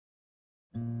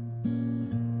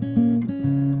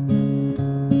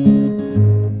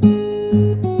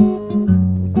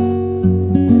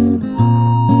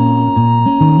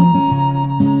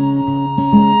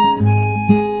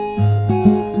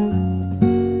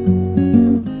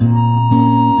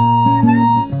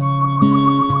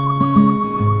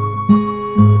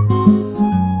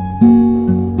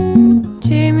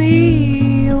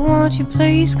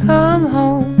please come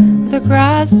home, where the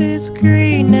grass is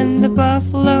green and the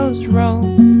buffaloes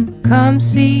roam. Come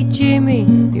see Jimmy,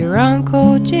 your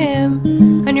Uncle Jim,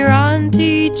 and your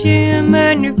Auntie Jim,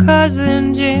 and your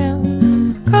cousin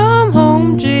Jim. Come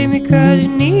home, Jimmy, 'cause you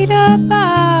need a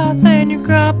bath, and your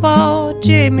grandpa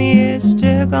Jimmy is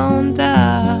still gonna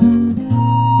die.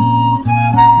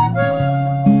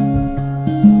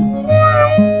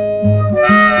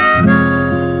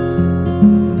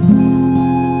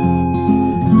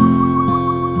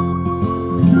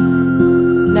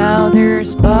 Now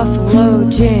there's Buffalo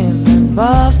Jim and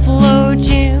Buffalo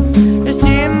Jim. There's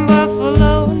Jim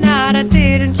Buffalo, now that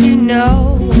didn't you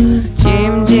know?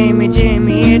 Jim, Jimmy,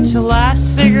 Jimmy, it's your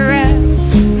last cigarette.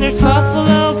 And there's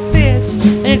Buffalo Fist,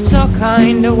 and it's all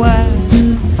kinda wet.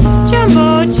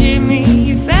 Jumbo Jimmy,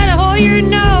 you better hold your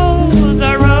nose.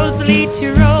 Our roads lead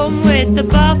to Rome with the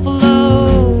buffalo.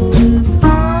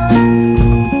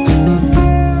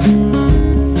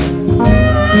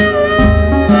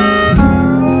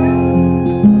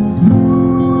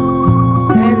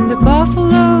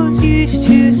 Used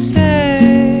to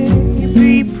say,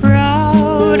 be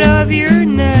proud of your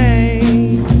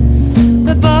name.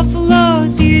 The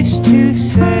buffaloes used to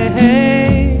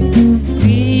say,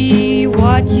 be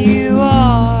what you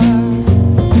are.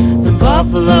 The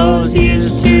buffaloes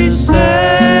used to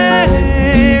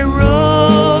say,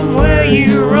 roam where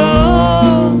you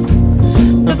roam.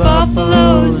 The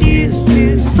buffaloes used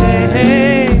to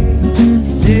say,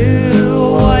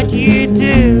 do what you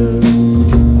do.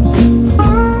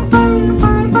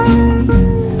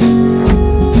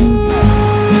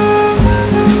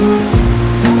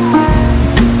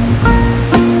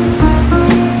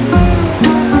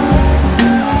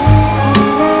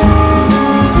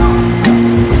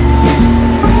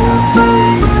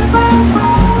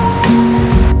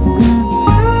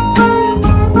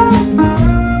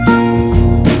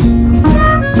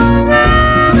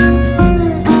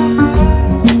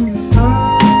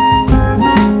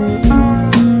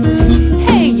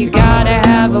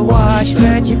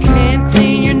 But you can't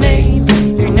clean your name.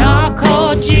 You're not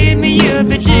called Jimmy, you're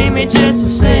but Jimmy just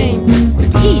the same. The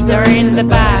keys are in the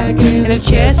bag, and the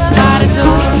chest by the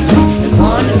door. And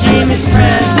one of Jimmy's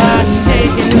friends has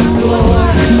taken the floor.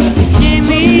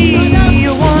 Jimmy,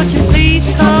 won't you please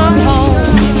come home,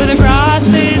 where the grass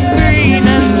is green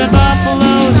and the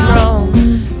buffaloes roam.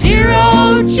 Dear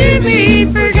old Jimmy,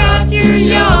 forgot you're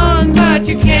young, but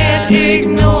you can't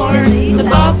ignore the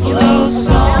buffalo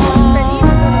song.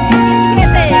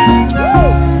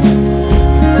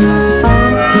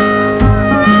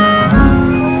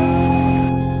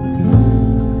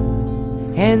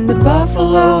 And the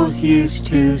buffaloes used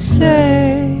to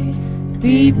say,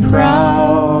 be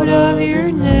proud of your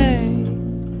name.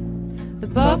 The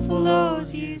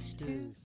buffaloes used to